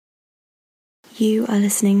You are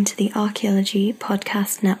listening to the Archaeology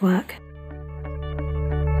Podcast Network.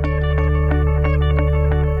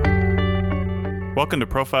 Welcome to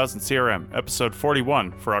Profiles in CRM, episode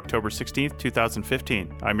 41 for October 16th,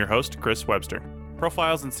 2015. I'm your host, Chris Webster.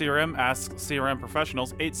 Profiles in CRM asks CRM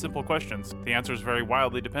professionals 8 simple questions. The answers vary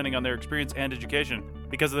wildly depending on their experience and education.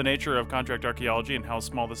 Because of the nature of contract archaeology and how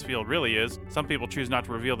small this field really is, some people choose not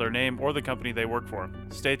to reveal their name or the company they work for.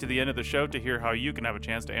 Stay to the end of the show to hear how you can have a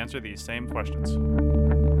chance to answer these same questions.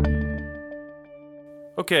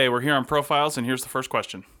 Okay, we're here on Profiles, and here's the first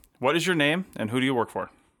question. What is your name, and who do you work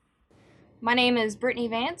for? My name is Brittany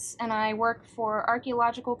Vance, and I work for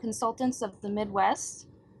Archaeological Consultants of the Midwest.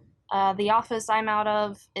 The office I'm out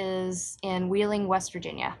of is in Wheeling, West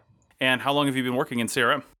Virginia. And how long have you been working in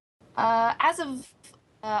CRM? As of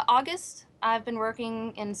August, I've been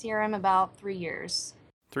working in CRM about 3 years.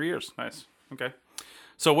 3 years, nice. Okay.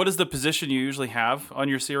 So what is the position you usually have on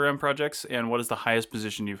your CRM projects, and what is the highest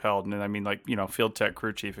position you've held? And I mean, like, you know, field tech,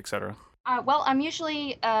 crew chief, etc. Well, I'm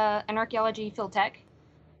usually an archaeology field tech,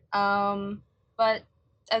 but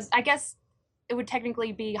as I guess it would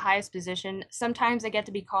technically be highest position. Sometimes I get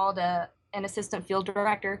to be called an assistant field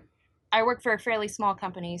director. I work for a fairly small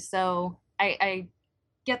company, so I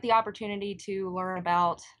get the opportunity to learn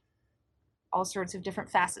about all sorts of different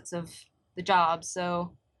facets of the job.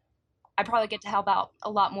 So I probably get to help out a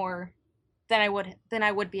lot more than I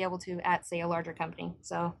would be able to at, say, a larger company.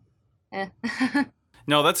 So,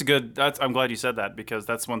 No, I'm glad you said that, because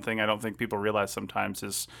that's one thing I don't think people realize sometimes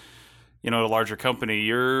is, you know, at a larger company,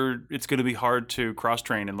 it's going to be hard to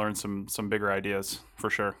cross-train and learn some bigger ideas,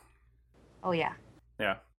 for sure. Oh, yeah.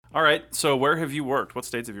 Yeah. All right. So where have you worked? What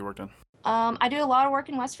states have you worked in? I do a lot of work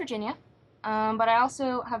in West Virginia, but I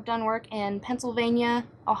also have done work in Pennsylvania,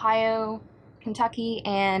 Ohio, Kentucky,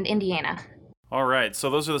 and Indiana. All right.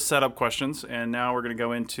 So those are the setup questions, and now we're going to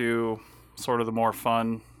go into sort of the more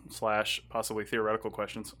fun / possibly theoretical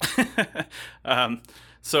questions.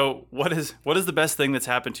 So what is the best thing that's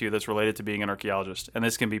happened to you that's related to being an archaeologist? And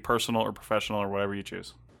this can be personal or professional or whatever you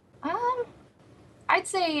choose. I'd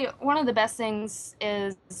say one of the best things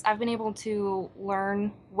is I've been able to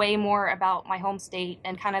learn way more about my home state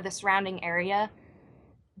and kind of the surrounding area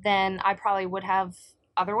than I probably would have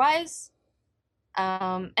otherwise.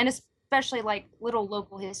 And especially like little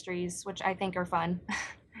local histories, which I think are fun.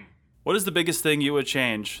 What is the biggest thing you would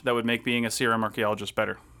change that would make being a CRM archaeologist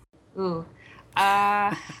better? Ooh.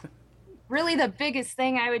 Really the biggest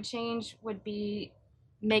thing I would change would be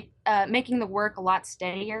making the work a lot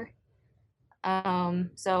steadier.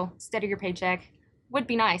 So steadier paycheck would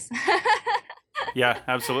be nice. Yeah,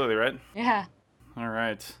 absolutely, right? Yeah. All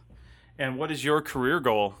right. And what is your career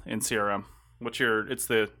goal in CRM?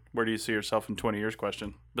 Where do you see yourself in 20 years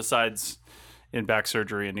question, besides in back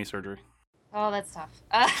surgery and knee surgery? Oh, that's tough.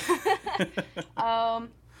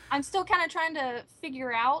 I'm still kind of trying to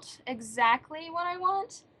figure out exactly what I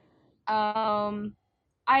want.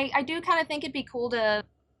 I do kind of think it'd be cool to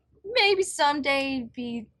maybe someday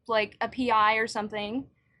be like a PI or something.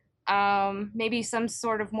 Maybe some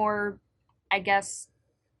sort of more, I guess,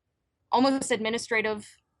 almost administrative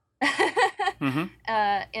Mm-hmm.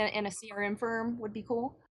 in a CRM firm would be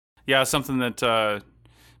cool. Yeah, something that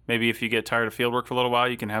maybe if you get tired of field work for a little while,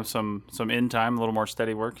 you can have some in time, a little more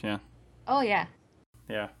steady work. Yeah. Oh, yeah.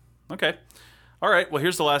 Yeah. Okay. All right. Well,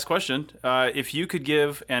 here's the last question. If you could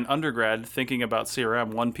give an undergrad thinking about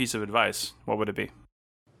CRM one piece of advice, what would it be?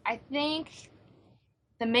 I think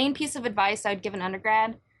the main piece of advice I'd give an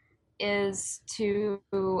undergrad is to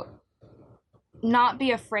not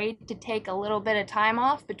be afraid to take a little bit of time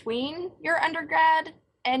off between your undergrad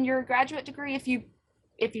and your graduate degree if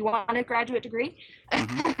you want a graduate degree.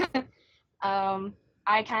 Mm-hmm.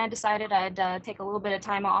 I kind of decided I'd take a little bit of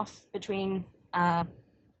time off between my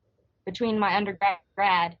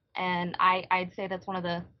undergrad, and I'd say that's one of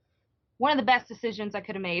the best decisions I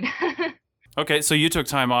could have made. Okay, so you took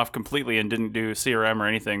time off completely and didn't do CRM or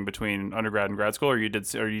anything between undergrad and grad school, or you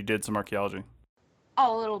did some archaeology?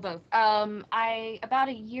 Oh, a little both. About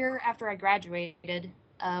a year after I graduated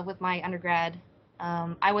with my undergrad,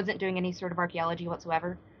 I wasn't doing any sort of archaeology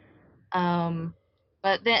whatsoever.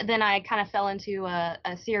 But then I kind of fell into a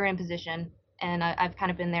CRM position, and I've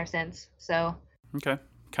kind of been there since. So. Okay,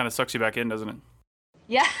 kind of sucks you back in, doesn't it?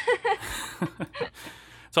 Yeah.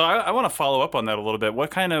 So I want to follow up on that a little bit.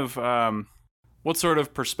 What sort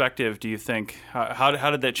of perspective do you think? How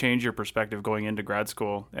did that change your perspective going into grad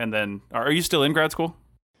school? And then, are you still in grad school?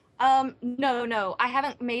 No, I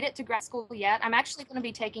haven't made it to grad school yet. I'm actually going to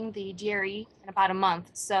be taking the GRE in about a month.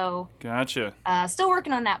 So. Gotcha. Still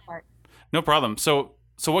working on that part. No problem. So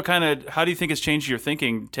how do you think it's changed your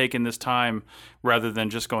thinking taking this time rather than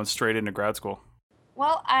just going straight into grad school?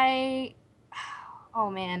 Well, oh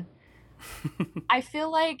man, I feel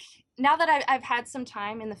like now that I've had some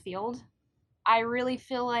time in the field, I really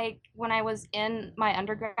feel like when I was in my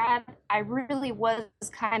undergrad, I really was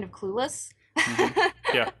kind of clueless. Mm-hmm.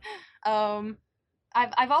 Yeah. um,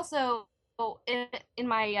 I've also in, in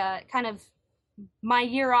my kind of my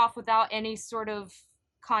year off without any sort of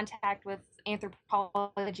contact with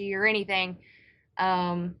anthropology or anything.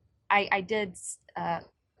 Um, I did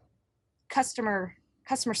customer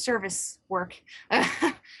customer service work.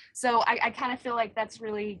 So I kind of feel like that's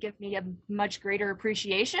really given me a much greater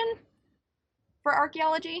appreciation for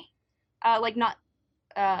archaeology. Like not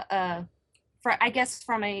for I guess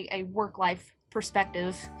from a work life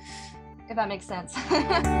perspective, if that makes sense.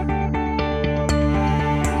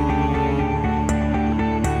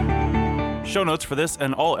 Show notes for this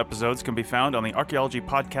and all episodes can be found on the Archaeology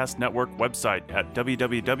Podcast Network website at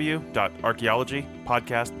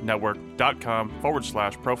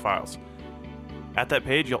www.archaeologypodcastnetwork.com/profiles. At that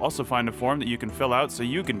page, you'll also find a form that you can fill out so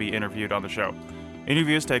you can be interviewed on the show.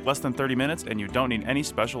 Interviews take less than 30 minutes and you don't need any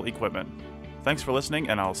special equipment. Thanks for listening,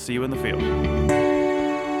 and I'll see you in the field.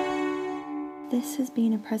 This has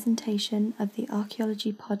been a presentation of the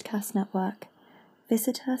Archaeology Podcast Network.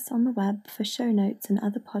 Visit us on the web for show notes and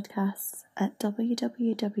other podcasts at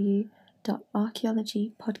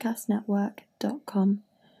www.archaeologypodcastnetwork.com.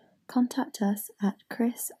 Contact us at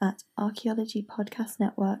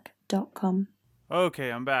chris@archaeologypodcastnetwork.com.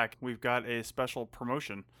 Okay, I'm back. We've got a special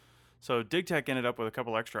promotion. So DigTech ended up with a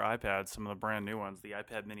couple extra iPads, some of the brand new ones, the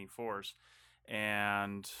iPad Mini 4s,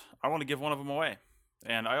 and I want to give one of them away.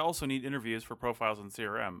 And I also need interviews for Profiles in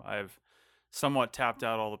CRM. I've somewhat tapped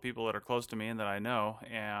out all the people that are close to me and that I know,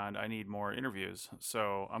 and I need more interviews.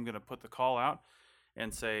 So I'm going to put the call out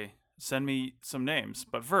and say, send me some names.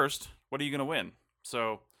 But first, what are you going to win?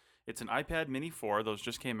 So it's an iPad Mini 4. Those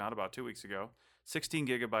just came out about 2 weeks ago. 16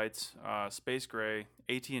 gigabytes, space gray,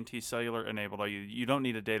 AT&T cellular enabled. You don't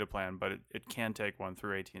need a data plan, but it can take one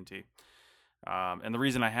through AT&T. And the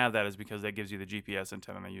reason I have that is because that gives you the GPS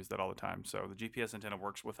antenna, and I use that all the time. So the GPS antenna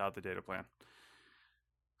works without the data plan.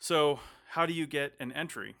 So how do you get an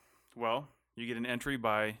entry? Well, you get an entry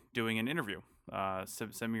by doing an interview.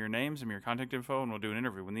 Send me your name, send me your contact info, and we'll do an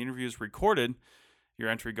interview. When the interview is recorded, your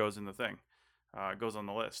entry goes in the thing. It goes on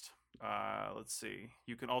the list. Let's see.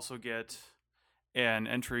 You can also get an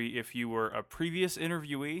entry if you were a previous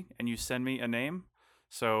interviewee and you send me a name.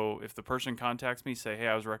 So if the person contacts me, say, hey,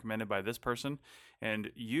 I was recommended by this person,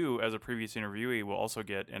 and you as a previous interviewee will also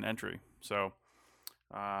get an entry. So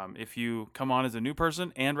if you come on as a new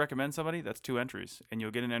person and recommend somebody, that's 2 entries, and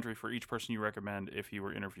you'll get an entry for each person you recommend if you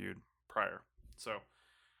were interviewed prior. So,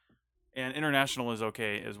 and international is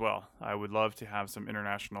okay as well. I would love to have some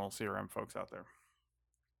international CRM folks out there.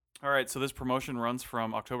 All right, so this promotion runs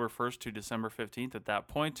from October 1st to December 15th. At that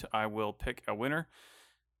point, I will pick a winner.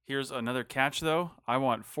 Here's another catch, though. I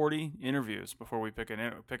want 40 interviews before we pick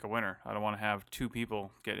a winner. I don't want to have 2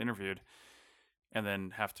 people get interviewed and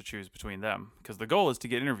then have to choose between them, because the goal is to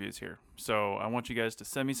get interviews here. So I want you guys to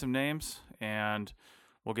send me some names, and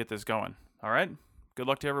we'll get this going. All right? Good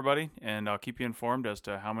luck to everybody, and I'll keep you informed as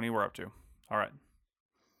to how many we're up to. All right.